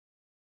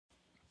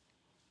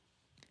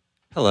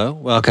Hello,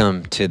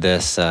 welcome to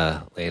this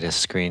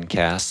latest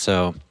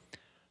screencast.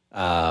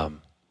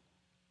 Um,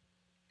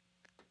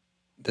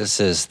 this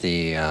is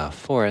the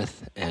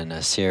fourth in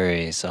a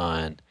series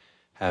on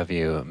Have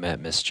You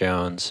Met Miss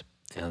Jones?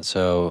 And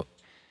so,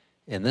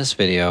 in this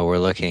video, we're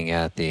looking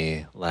at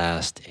the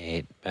last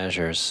 8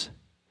 measures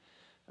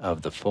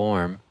of the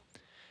form.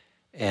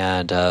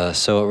 And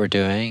so, what we're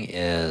doing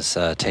is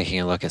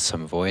taking a look at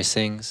some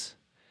voicings,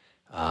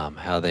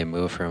 how they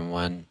move from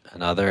one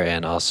another,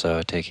 and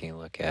also taking a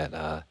look at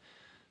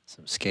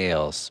some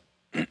scales.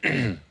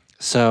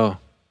 So,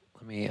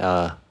 let me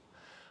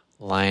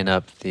line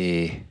up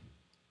the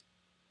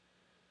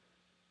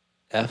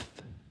F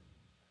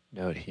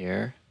note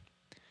here,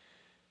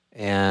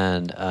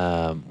 and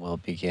we'll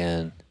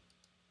begin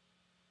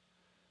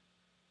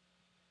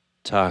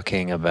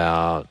talking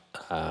about,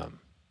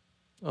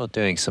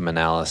 doing some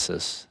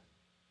analysis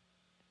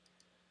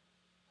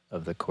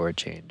of the chord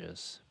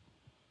changes.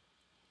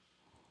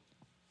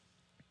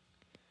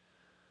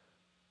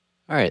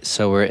 All right,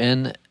 so we're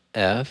in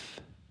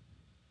F.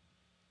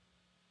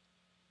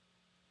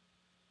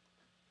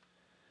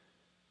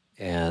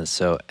 And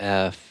so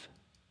F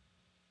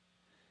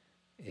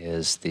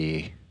is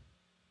the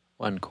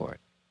 1 chord.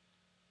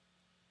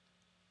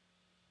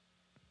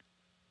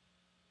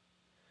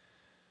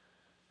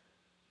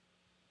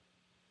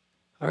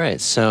 All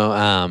right, so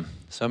I'm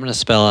going to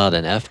spell out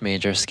an F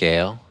major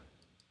scale.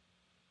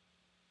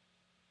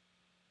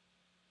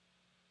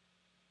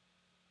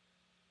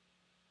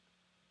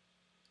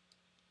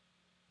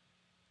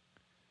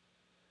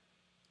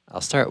 I'll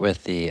start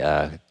with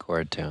the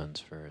chord tones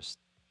first.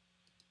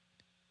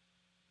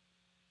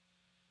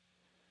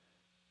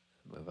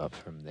 Move up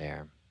from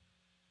there.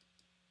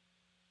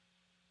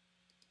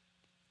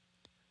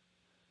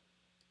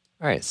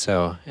 All right,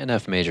 so an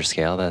F major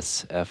scale,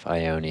 that's F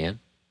Ionian.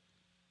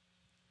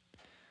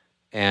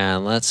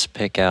 And let's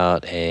pick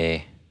out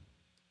a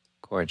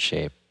chord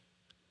shape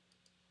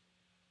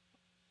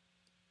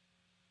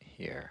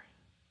here.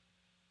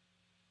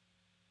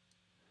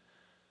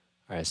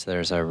 All right, so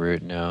there's our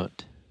root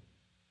note,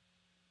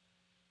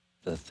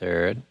 the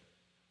 3rd,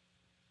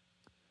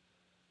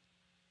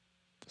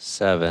 the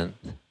 7th,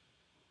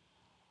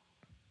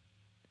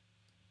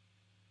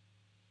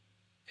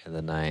 and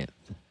the 9th.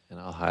 And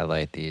I'll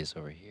highlight these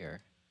over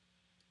here.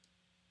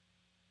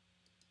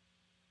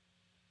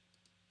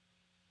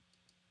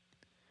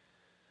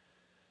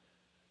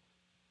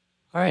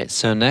 All right,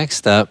 so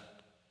next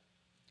up,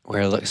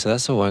 so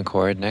that's a 1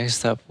 chord.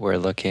 Next up, we're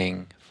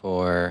looking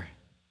for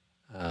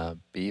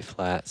B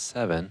flat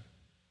 7,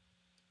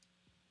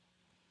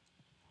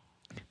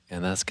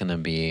 and that's going to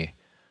be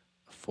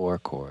a 4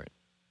 chord.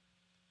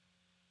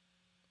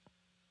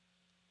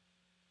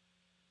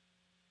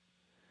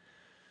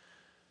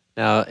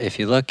 Now, if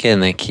you look in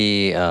the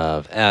key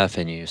of F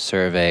and you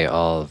survey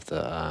all of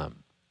the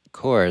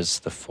chords,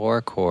 the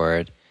 4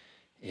 chord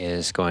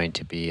is going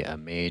to be a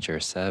major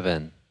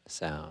 7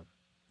 sound.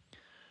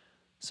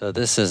 So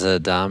this is a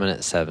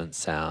dominant 7th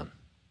sound.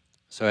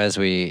 So as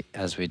we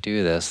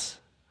do this,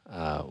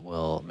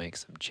 we'll make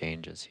some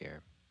changes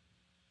here.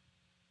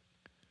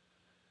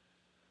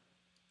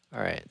 All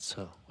right,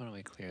 so why don't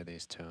we clear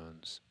these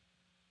tones?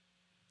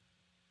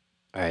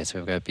 All right, so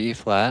we've got B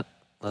flat.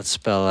 Let's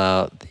spell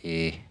out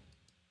the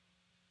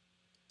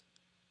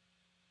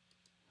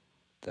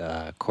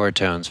chord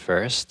tones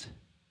first.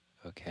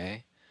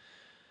 Okay.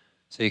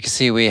 So you can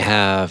see we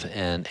have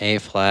an A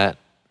flat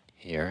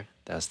here.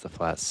 That's the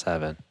flat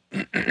 7.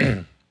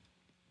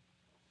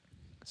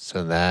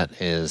 So that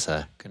is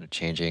kind of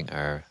changing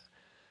our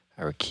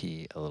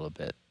key a little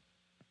bit.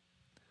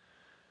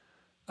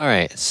 All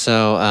right,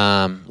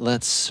 so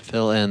let's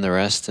fill in the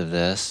rest of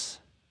this.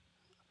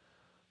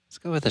 Let's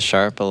go with a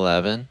sharp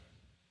 11.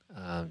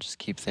 Just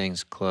keep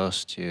things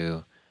close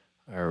to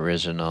our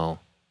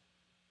original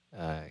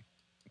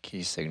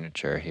key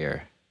signature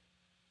here.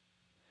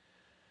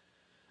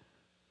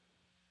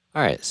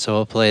 All right, so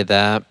we'll play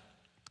that.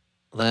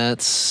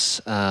 Let's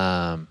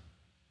write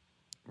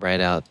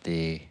out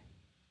the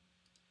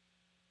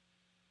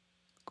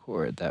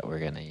chord that we're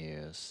going to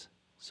use.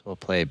 So we'll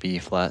play B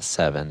flat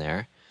 7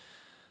 there.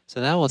 So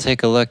now we'll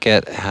take a look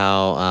at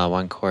how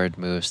 1 chord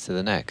moves to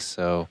the next.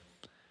 So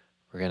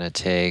we're going to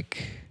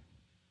take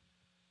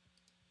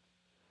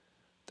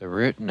the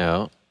root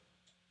note,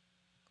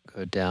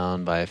 go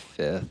down by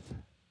 5th.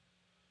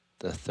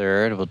 The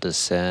 3rd will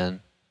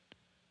descend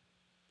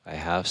by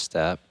half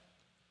step.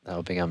 That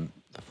will become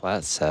the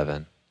flat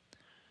 7.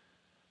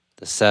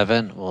 The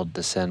 7 will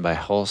descend by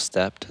whole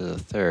step to the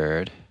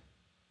 3rd.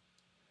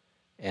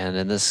 And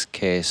in this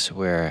case,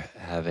 we're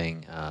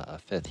having a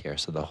 5th here,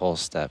 so the whole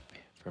step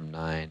from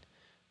 9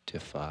 to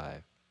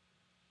 5.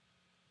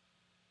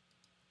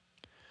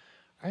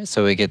 All right,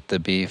 so we get the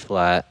B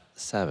flat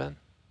 7.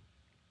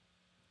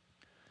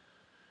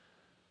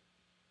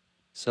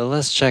 So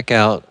let's check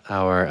out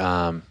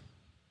our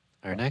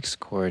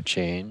next chord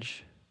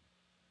change.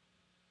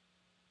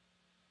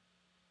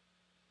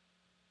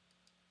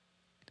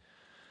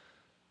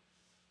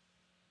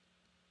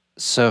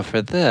 So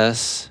for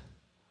this,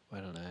 why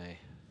don't I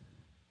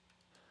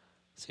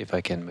see if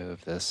I can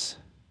move this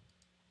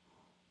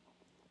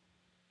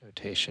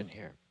notation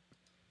here.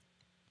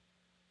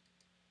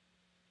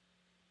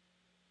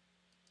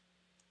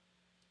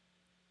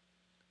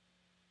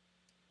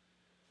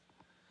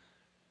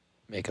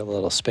 Make a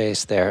little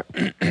space there.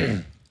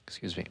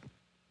 Excuse me.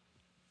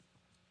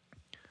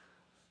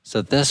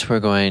 So this we're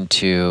going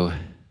to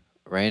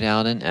write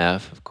out in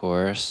F, of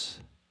course.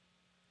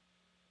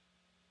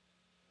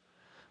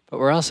 But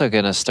we're also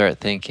going to start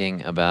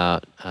thinking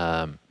about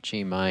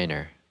G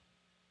minor.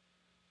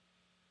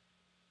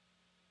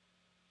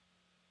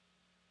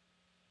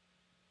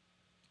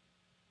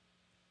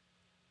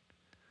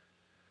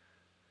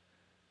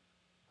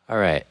 All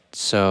right,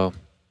 so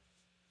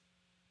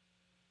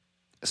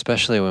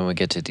especially when we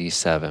get to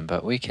D7,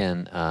 but we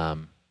can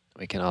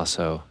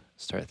also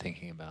start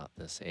thinking about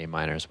this A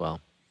minor as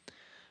well.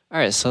 All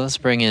right, so let's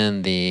bring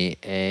in the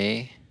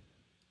A.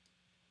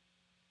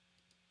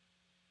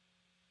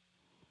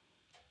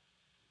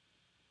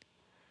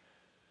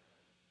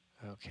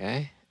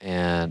 Okay,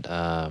 and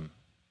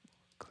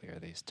clear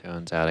these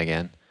tones out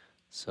again.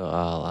 So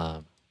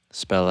I'll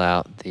spell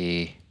out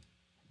the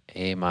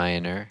A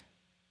minor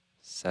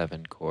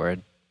 7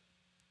 chord.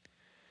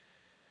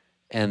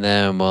 And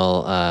then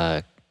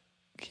we'll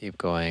keep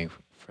going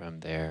from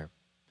there.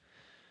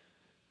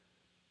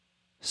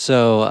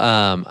 So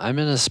I'm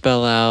going to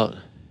spell out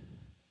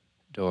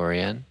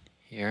Dorian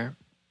here.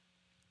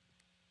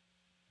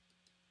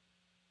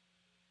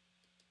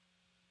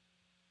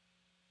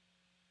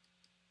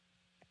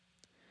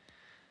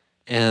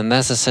 And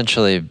that's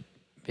essentially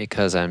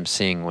because I'm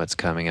seeing what's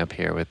coming up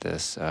here with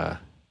this,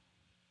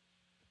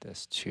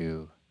 this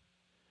 2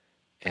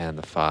 and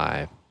the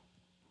 5.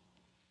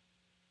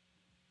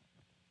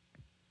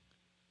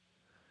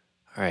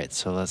 All right,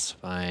 so let's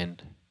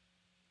find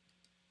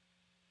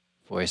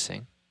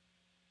voicing.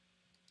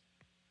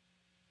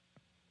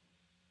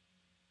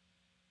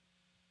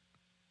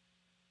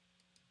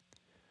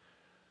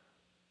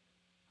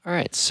 All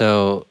right,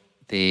 so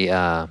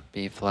the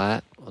B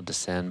flat will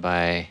descend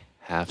by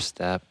half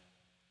step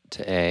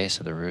to A,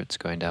 so the root's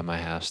going down by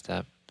half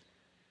step.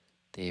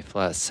 The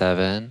flat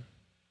 7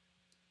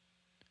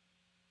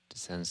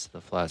 descends to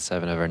the flat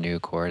 7 of our new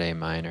chord, A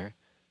minor.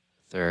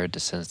 Third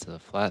descends to the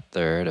flat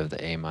 3rd of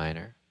the A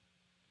minor.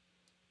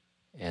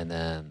 And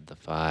then the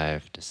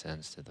 5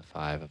 descends to the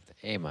 5 of the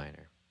A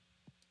minor.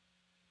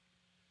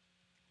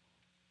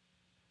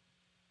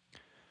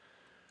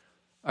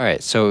 All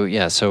right, so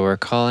yeah, so we're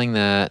calling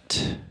that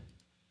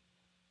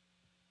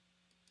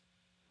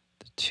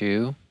the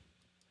 2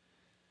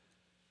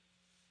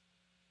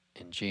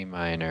 in G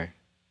minor.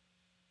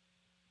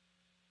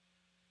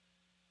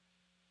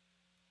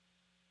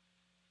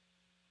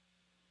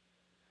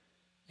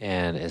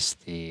 And it's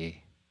the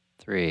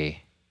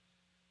 3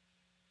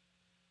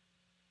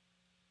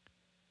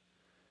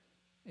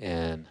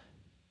 in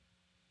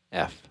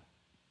F.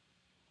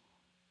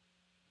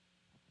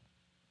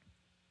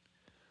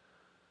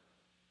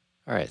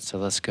 All right, so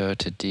let's go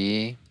to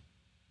D.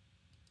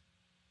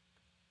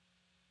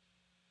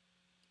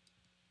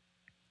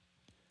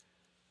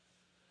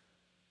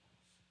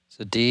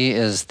 So D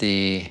is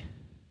the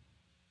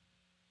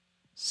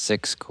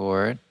 6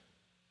 chord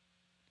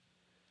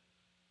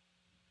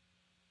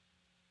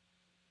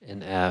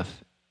in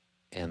F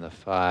and the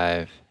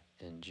 5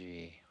 in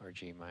G, or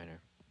G minor.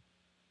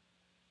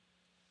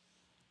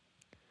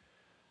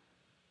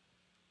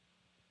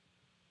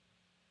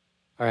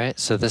 All right,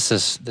 so this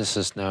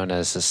is known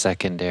as the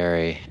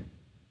secondary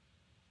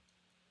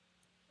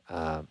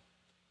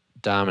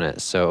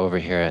dominant. So over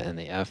here in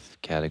the F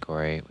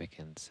category, we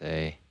can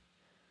say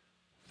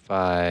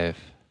 5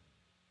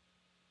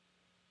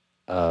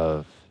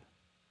 of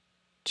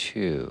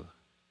 2.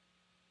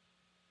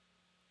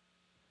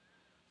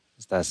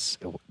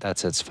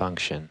 That's its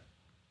function.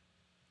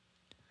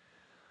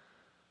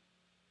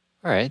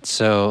 All right,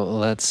 so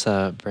let's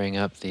bring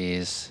up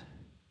these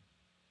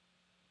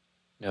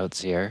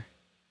notes here.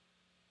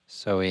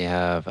 So we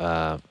have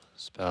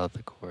spell out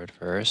the chord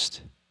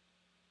first.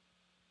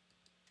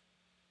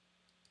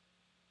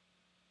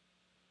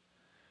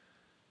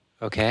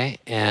 Okay,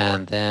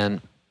 and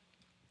then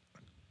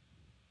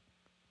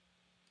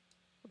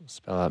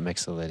spell out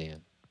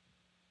Mixolydian.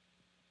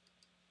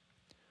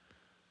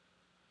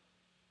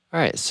 All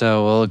right,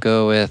 so we'll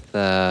go with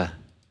this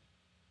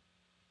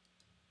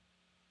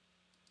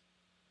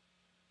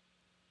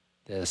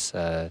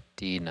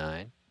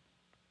D9.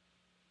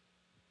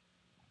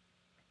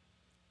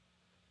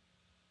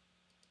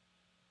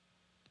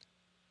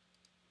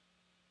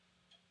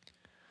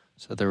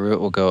 So the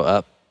root will go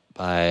up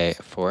by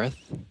 4th.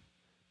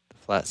 The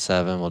flat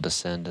 7 will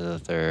descend to the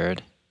 3rd.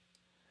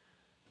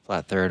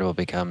 Flat 3rd will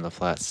become the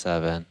flat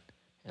 7,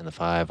 and the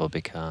 5 will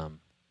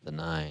become the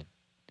 9.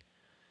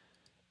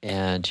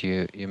 And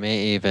you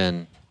may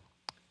even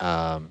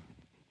try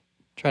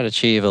to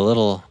achieve a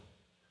little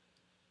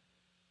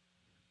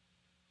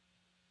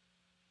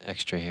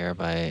extra here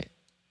by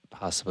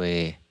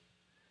possibly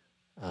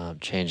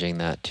changing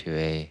that to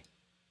a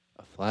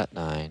flat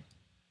 9.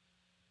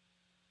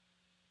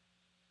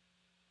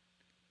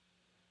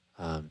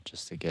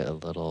 just to get a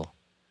little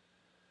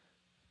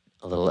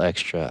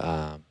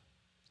extra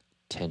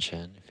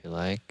tension, if you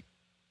like.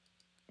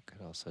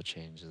 Could also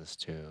change this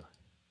to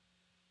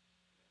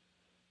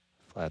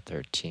flat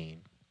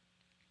 13.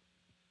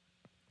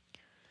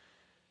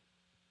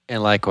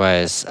 And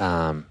likewise,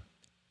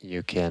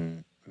 you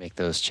can make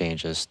those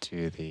changes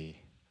to the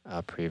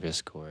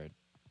previous chord.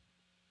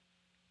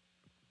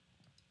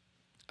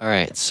 All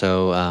right,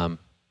 so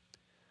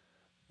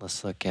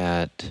let's look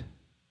at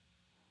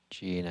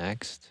G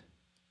next.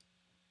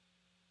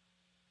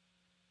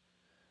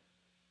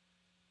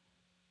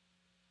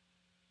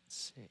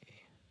 Let's see.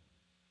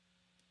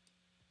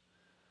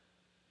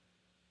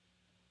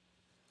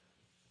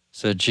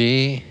 So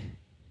G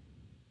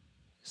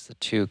is the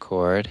 2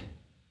 chord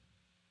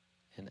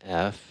in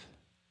F,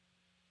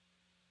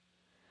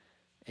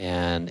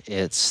 and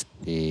it's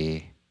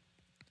the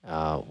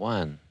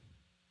 1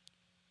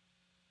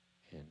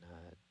 in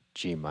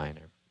G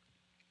minor.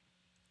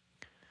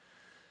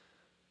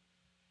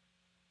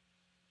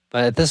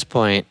 But at this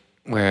point,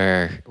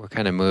 where we're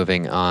kind of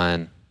moving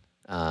on,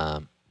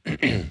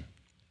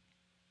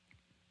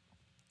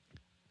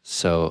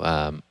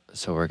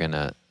 so we're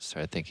gonna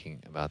start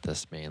thinking about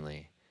this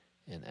mainly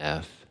in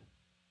F.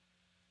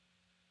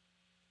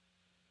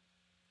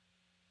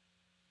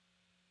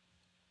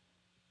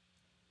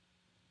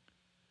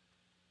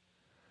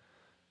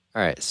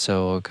 All right,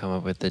 so we'll come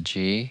up with the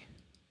G.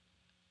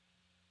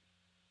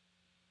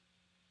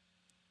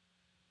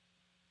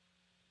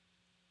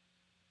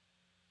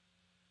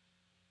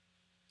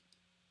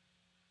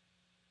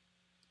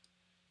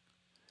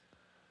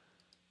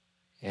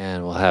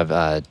 And we'll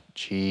have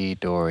G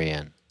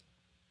Dorian.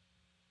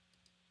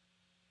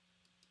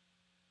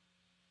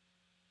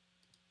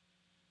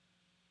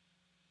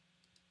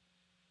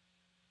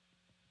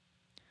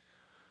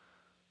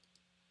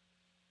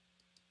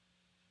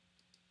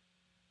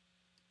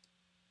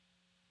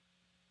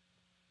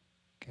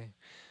 Okay.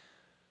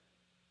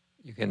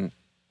 You can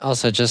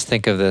also just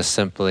think of this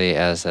simply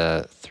as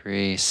a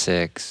 3,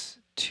 6,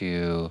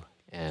 2,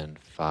 and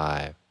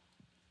 5.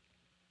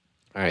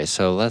 All right,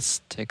 so let's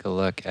take a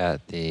look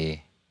at the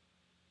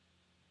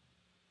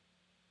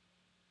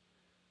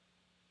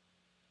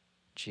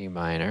G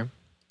minor.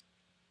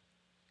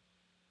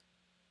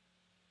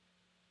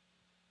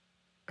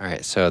 All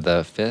right, so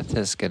the fifth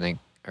is going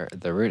to, or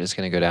the root is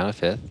going to go down a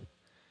fifth.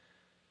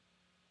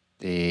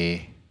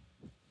 The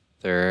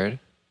third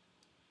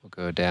will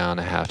go down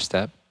a half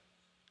step.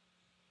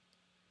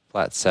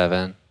 Flat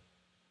 7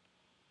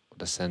 will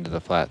descend to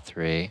the flat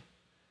 3.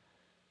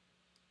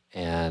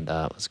 And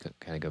let's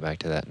kind of go back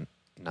to that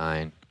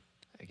 9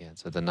 again.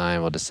 So the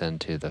 9 will descend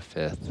to the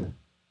 5th.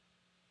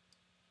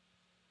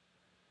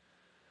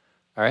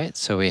 All right,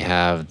 so we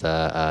have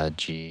the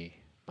G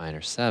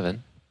minor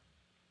 7.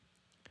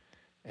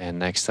 And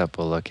next up,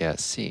 we'll look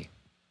at C.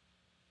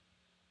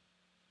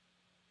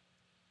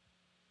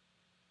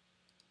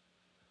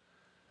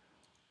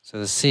 So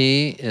the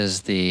C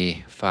is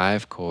the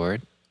 5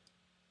 chord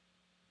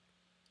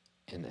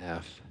in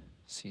F,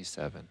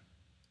 C7.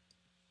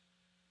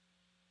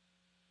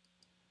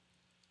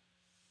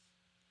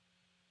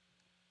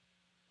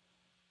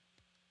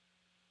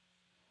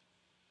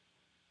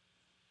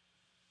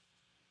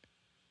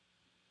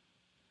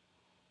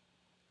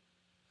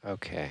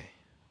 Okay.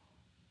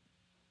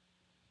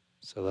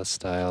 So let's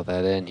dial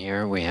that in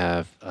here. We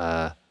have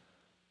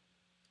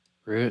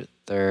root,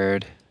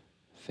 3rd,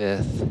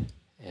 5th,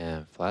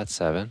 and flat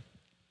 7.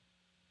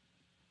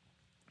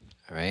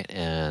 All right,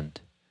 and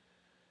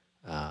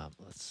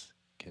let's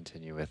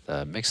continue with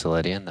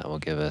Mixolydian. That will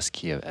give us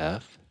key of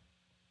F.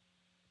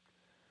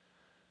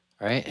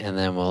 All right, and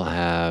then we'll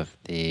have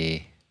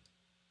the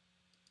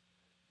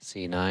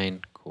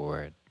C9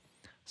 chord.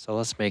 So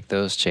let's make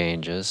those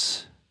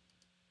changes.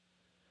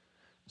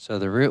 So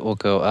the root will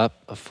go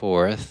up a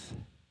 4th.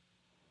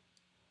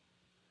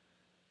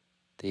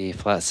 The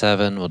flat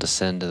 7 will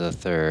descend to the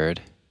 3rd.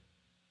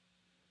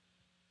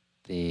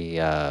 The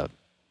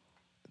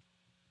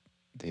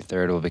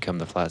 3rd will become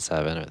the flat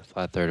 7, or the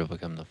flat 3rd will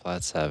become the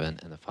flat 7,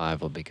 and the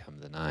 5 will become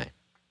the 9.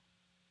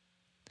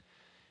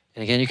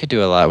 And again, you could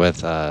do a lot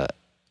with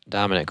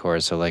dominant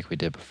chords, so like we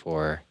did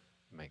before,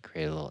 you might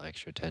create a little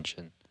extra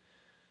tension,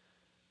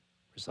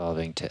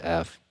 resolving to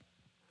F.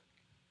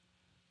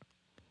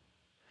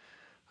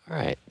 All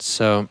right,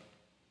 so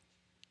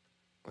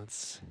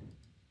let's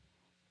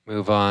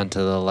move on to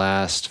the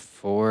last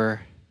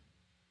 4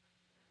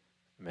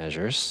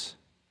 measures.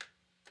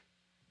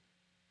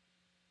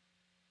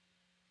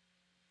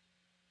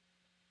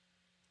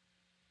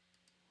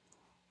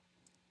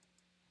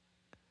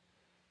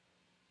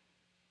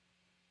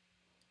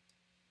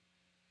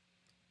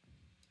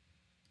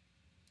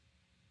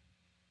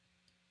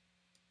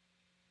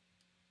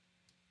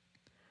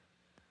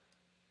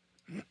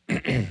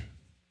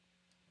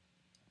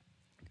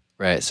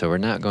 Right, so we're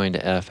not going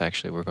to F,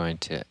 actually, we're going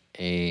to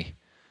A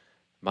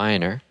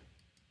minor.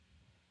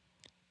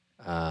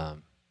 So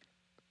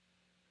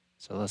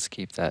let's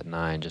keep that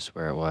 9 just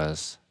where it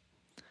was.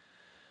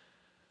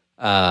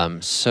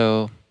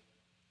 So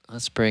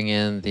let's bring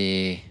in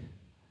the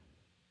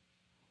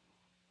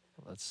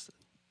let's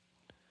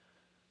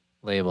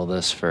label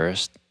this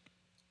first.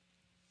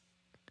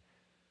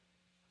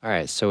 All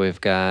right, so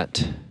we've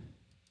got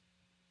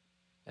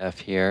F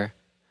here.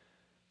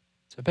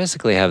 So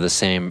basically have the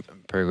same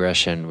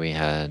progression we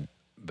had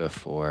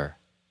before.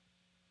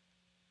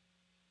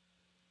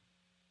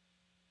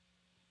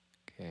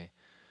 Okay.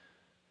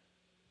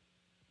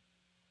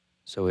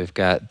 So we've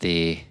got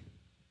the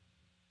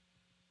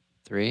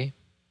 3.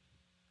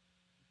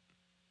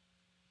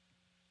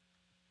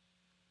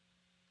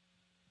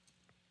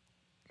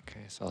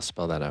 Okay, so I'll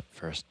spell that out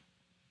first.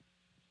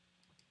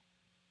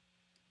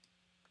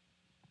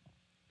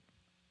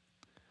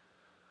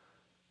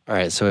 All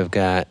right, so we've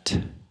got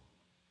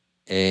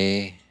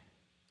A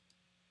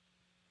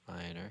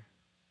minor.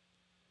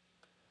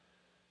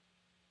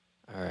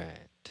 All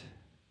right.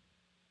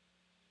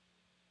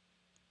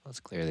 Let's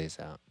clear these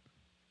out.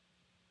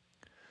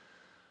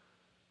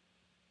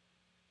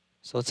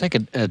 So let's take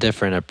a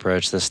different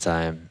approach this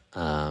time.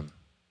 I'm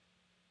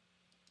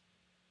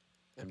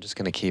just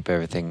going to keep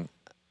everything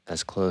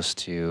as close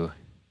to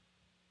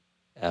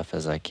F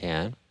as I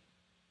can.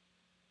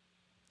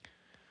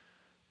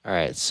 All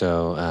right,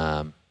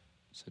 so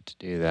to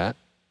do that,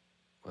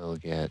 we'll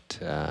get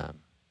that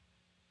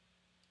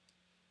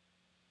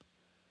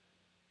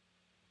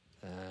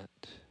and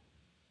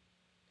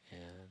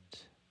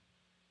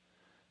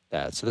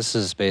that. So this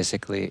is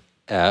basically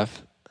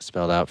F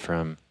spelled out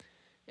from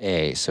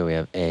A. So we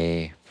have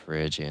A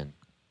Phrygian.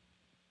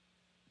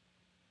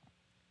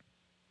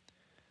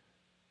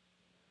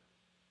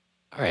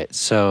 All right,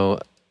 so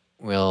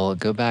we'll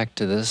go back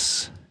to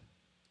this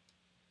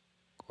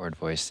chord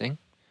voicing.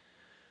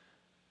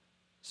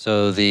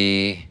 So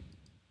the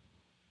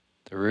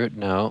root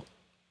note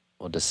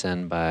will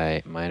descend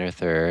by minor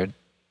third.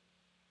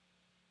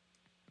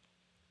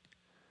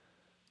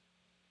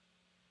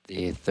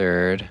 The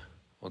third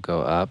will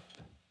go up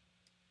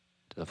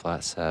to the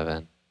flat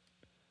 7.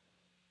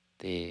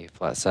 The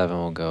flat 7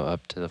 will go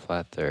up to the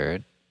flat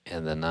third,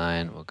 and the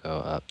 9 will go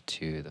up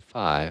to the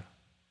 5.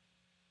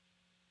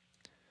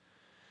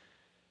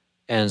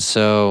 And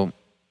so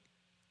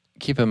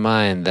keep in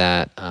mind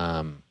that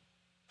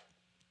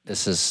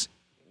this is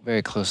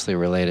very closely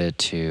related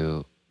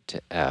to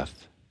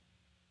F.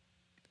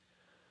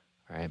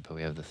 All right, but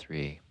we have the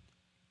 3.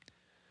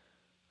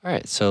 All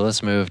right, so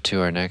let's move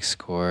to our next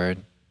chord,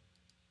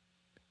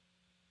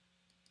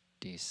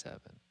 D7.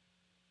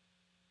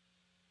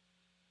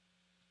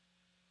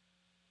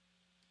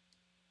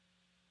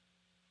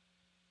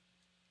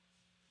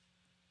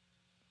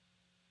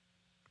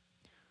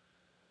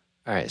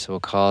 All right, so we'll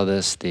call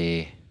this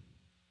the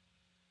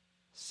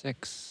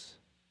 6.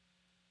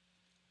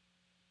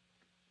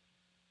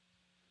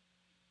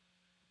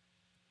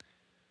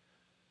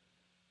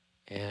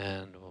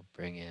 And we'll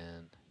bring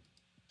in,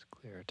 let's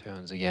clear our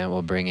tones again,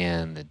 we'll bring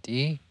in the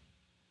D.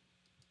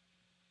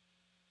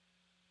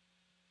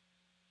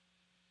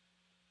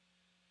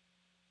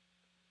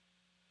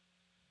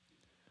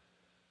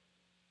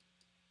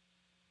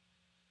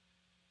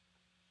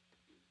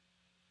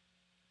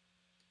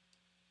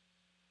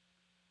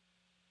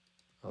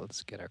 Well,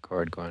 let's get our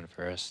chord going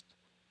first.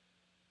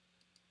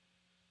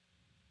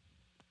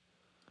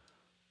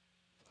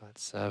 Flat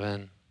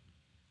 7.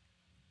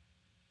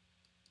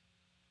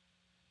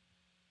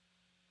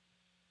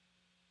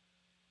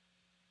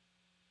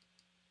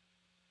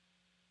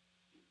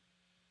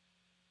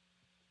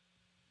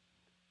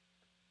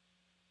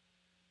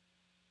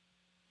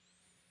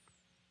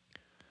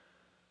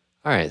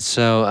 All right,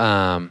 so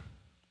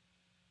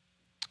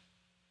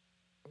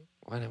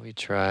why don't we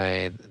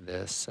try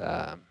this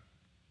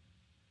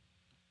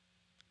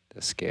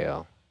the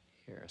scale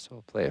here. So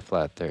we'll play a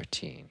flat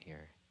 13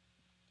 here.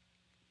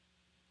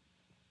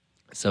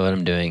 So what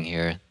I'm doing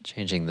here,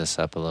 changing this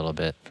up a little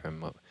bit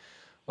from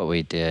what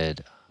we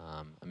did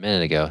a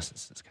minute ago,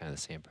 since it's kind of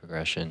the same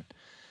progression.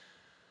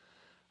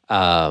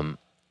 So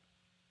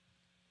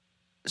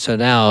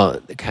now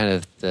kind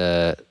of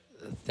the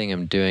thing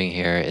I'm doing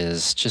here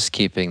is just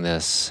keeping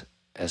this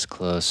as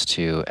close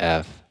to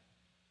F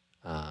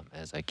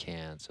as I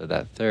can. So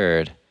that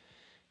third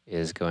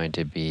is going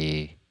to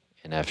be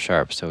an F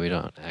sharp. So we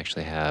don't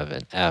actually have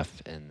an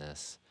F in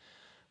this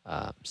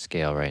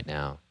scale right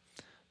now.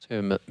 So we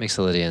have a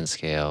Mixolydian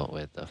scale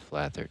with a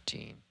flat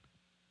 13.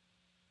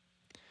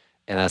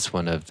 And that's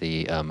one of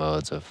the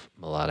modes of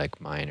melodic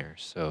minor.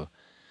 So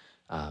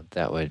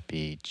that would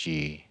be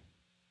G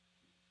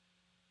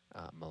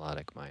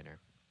melodic minor.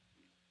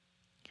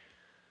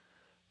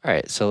 All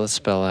right, so let's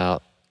spell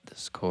out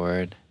this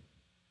chord.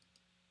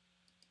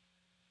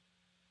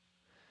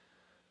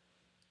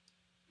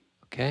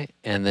 Okay,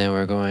 and then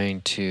we're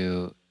going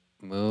to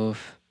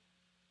move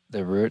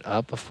the root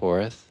up a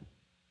fourth.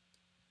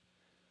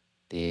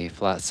 The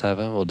flat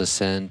 7 will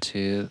descend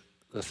to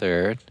the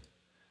third.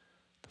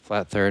 The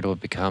flat third will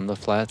become the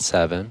flat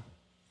 7.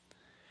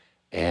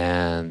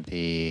 And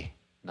the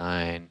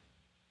 9,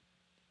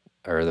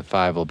 or the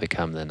 5 will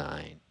become the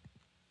 9.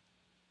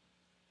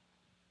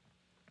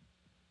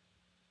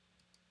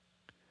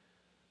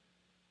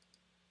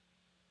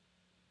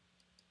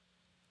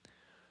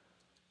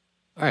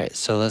 All right,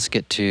 so let's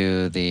get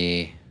to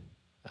the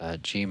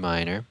G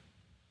minor.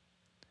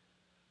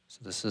 So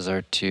this is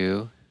our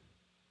 2.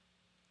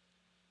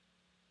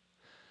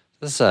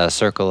 This is a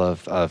circle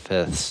of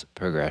fifths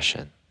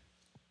progression.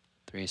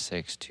 3,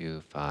 6,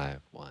 2,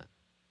 5, 1.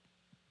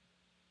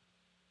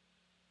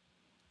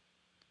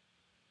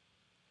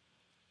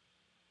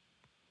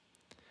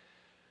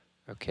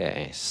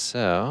 Okay,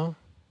 so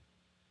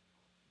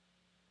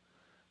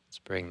let's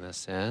bring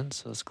this in.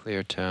 So let's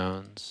clear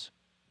tones.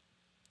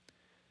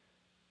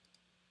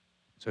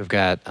 So we've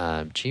got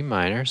G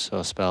minor, so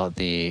I'll spell out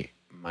the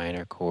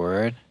minor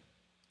chord.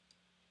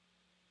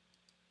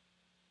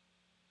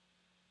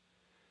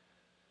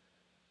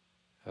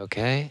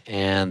 Okay,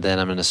 and then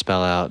I'm going to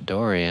spell out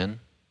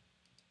Dorian.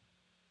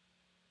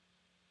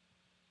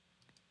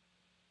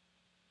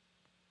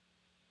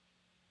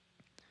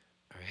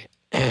 All right,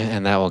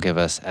 and that will give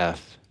us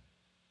F.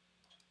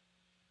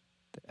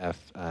 The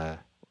F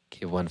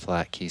key 1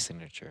 flat key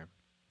signature.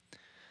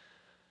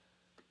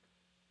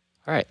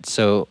 All right,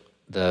 so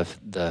the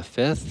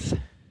fifth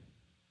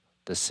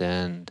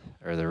descend,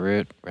 or the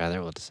root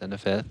rather, will descend to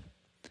fifth.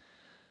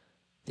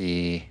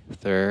 The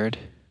third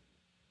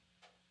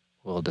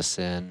will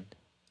descend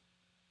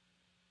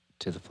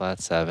to the flat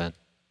 7.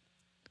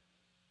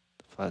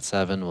 The flat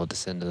 7 will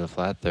descend to the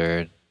flat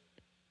third,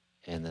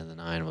 and then the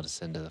 9 will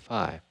descend to the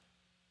 5.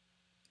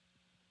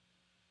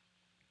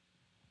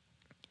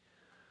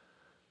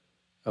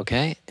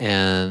 Okay,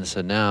 and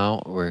so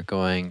now we're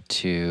going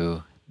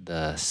to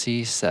the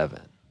C7.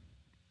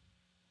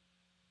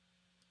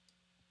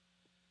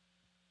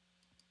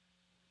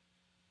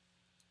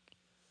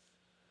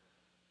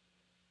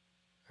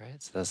 All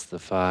right, so that's the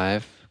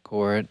 5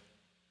 chord.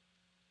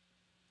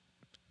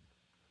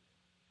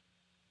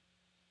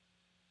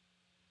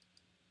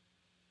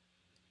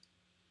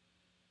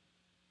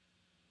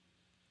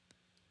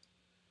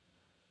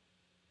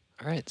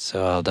 All right,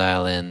 so I'll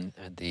dial in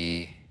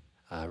the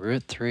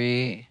root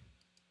 3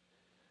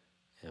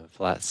 and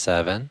flat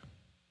 7.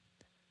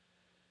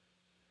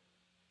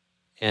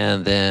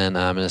 And then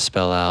I'm going to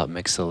spell out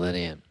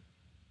Mixolydian.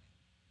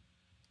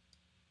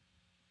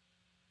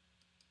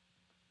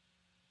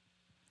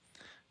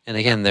 And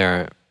again,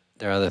 there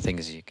are other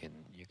things you can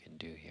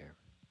do here.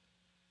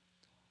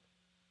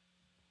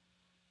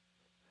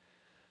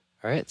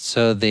 All right,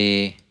 so let's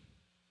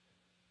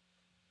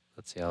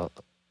see, I'll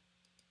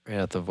write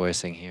out the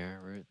voicing here.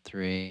 Root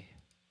 3,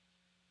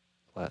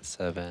 flat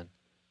 7,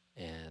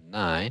 and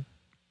 9.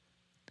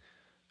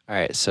 All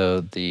right,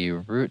 so the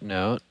root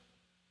note,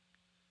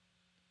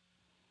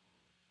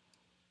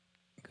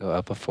 go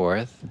up a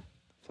fourth,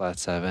 flat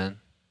 7,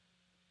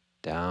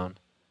 down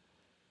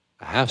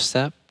a half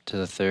step to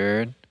the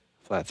third,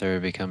 flat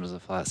third becomes the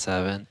flat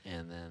 7,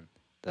 and then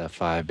the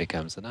 5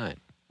 becomes the 9.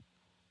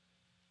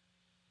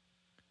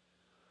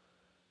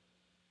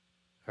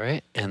 All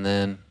right, and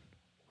then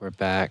we're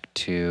back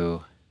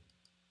to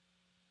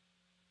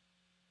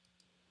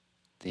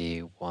the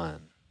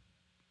 1.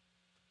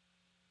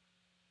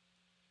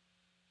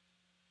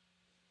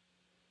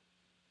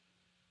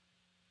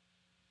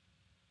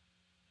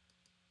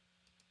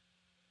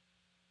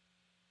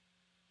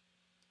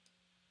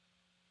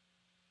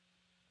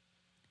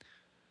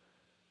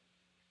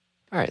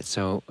 All right,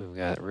 so we've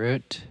got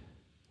root,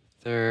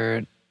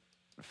 third,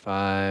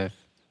 5,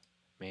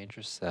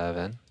 major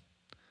 7.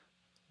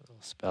 We'll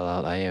spell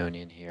out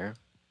Ionian here.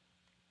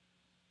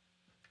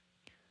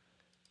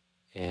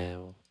 And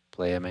we'll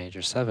play a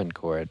major 7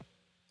 chord.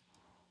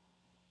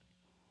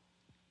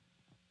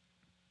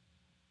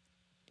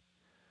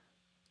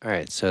 All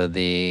right, so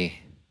the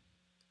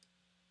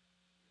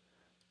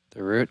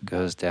root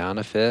goes down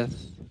a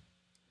fifth.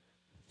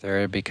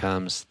 Third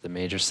becomes the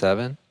major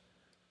 7.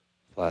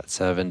 Flat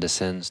 7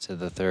 descends to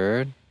the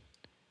third.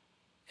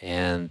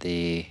 And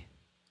the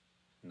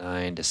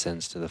 9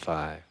 descends to the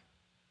 5.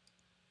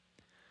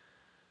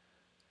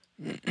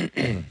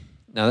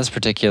 Now this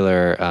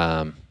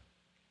particular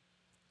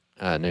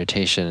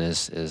notation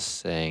is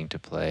saying to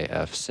play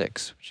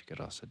F6, which you could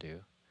also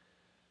do.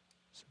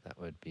 So that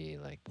would be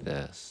like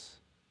this.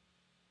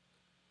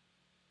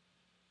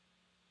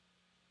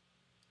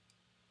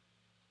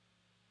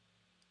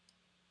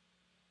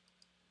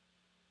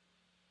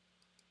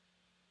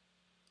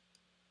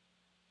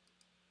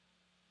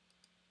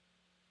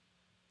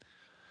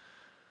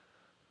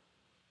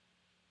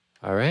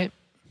 All right.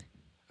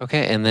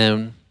 Okay, and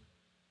then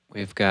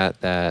we've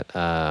got that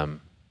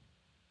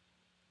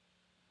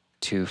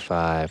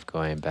 2-5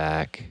 going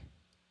back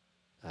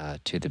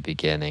to the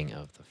beginning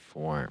of the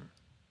form.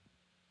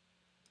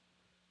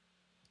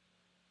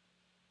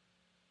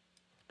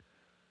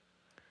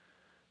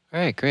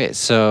 All right, great.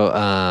 So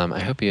I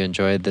hope you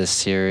enjoyed this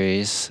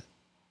series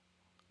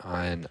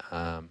on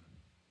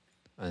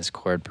these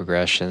chord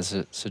progressions.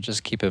 So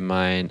just keep in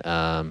mind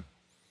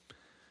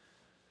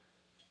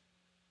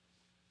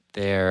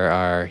there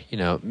are,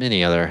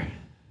 many other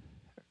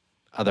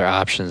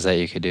options that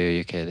you could do.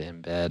 You could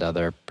embed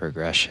other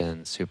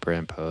progressions,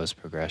 superimpose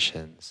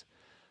progressions,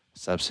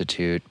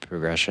 substitute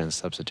progressions,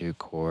 substitute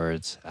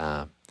chords.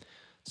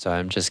 So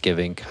I'm just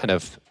giving kind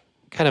of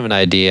kind of an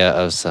idea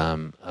of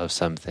some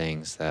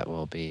things that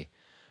will be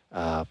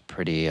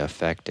pretty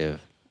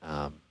effective,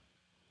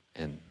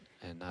 and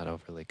not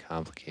overly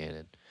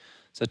complicated.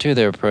 So two of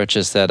the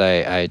approaches that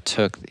I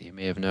took that you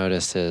may have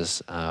noticed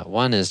is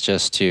one is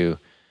just to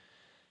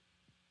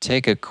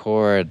take a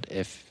chord.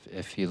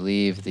 If you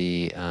leave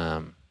the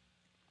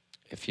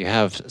if you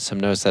have some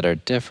notes that are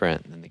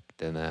different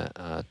than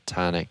the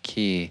tonic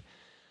key,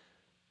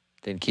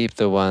 then keep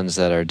the ones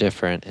that are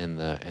different in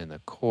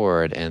the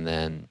chord, and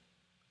then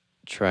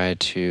try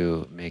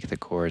to make the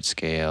chord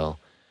scale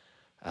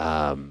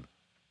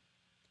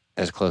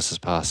as close as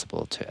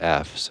possible to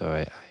F. So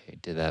I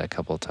did that a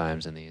couple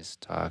times in these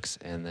talks,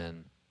 and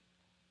then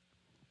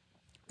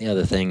the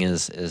other thing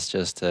is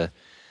just to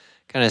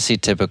kind of see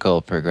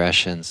typical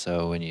progression.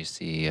 So when you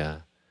see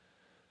a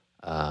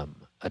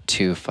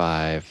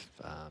 2/5,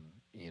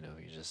 you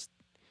just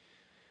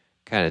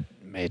kind of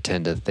may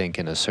tend to think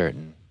in a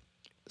certain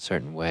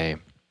way.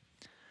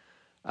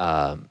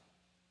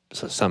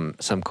 So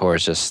some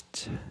chords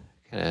just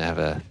kind of have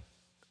a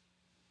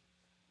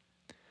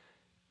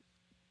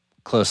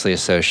closely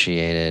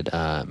associated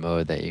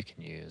mode that you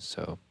can use.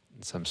 So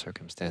in some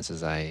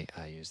circumstances, I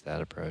use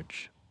that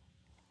approach.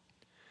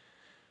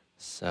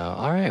 So,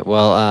 all right.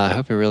 Well, I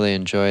hope you really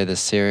enjoy this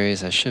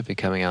series. I should be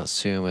coming out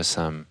soon with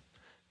some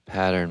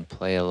pattern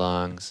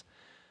play-alongs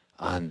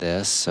on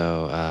this,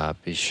 so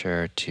be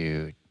sure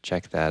to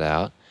check that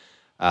out.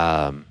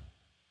 I'm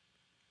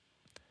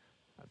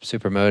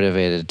super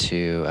motivated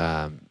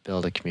to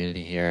build a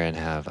community here and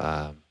have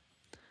a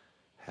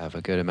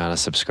good amount of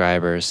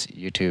subscribers.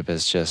 YouTube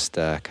has just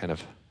kind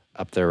of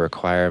upped their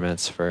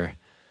requirements for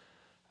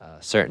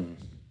certain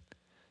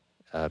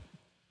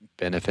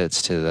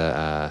benefits to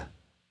the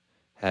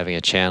having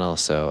a channel.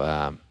 So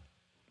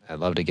I'd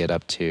love to get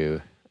up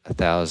to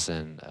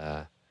 1,000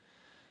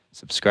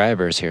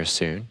 subscribers here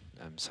soon.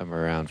 I'm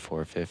somewhere around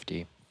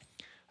 450.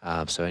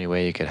 So any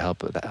way you could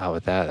help out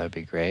with that, that would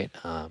be great.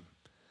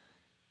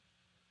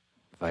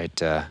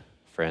 Invite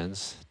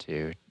friends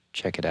to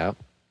check it out.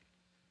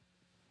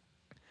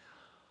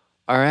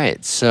 All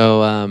right,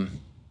 so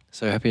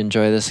I hope you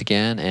enjoy this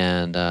again,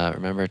 and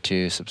remember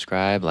to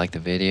subscribe, like the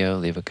video,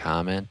 leave a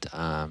comment.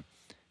 You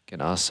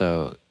can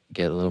also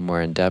get a little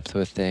more in depth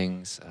with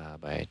things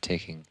by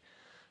taking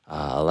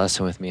a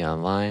lesson with me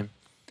online.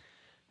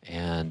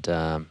 And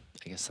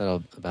I guess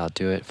that'll about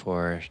do it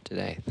for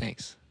today.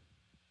 Thanks.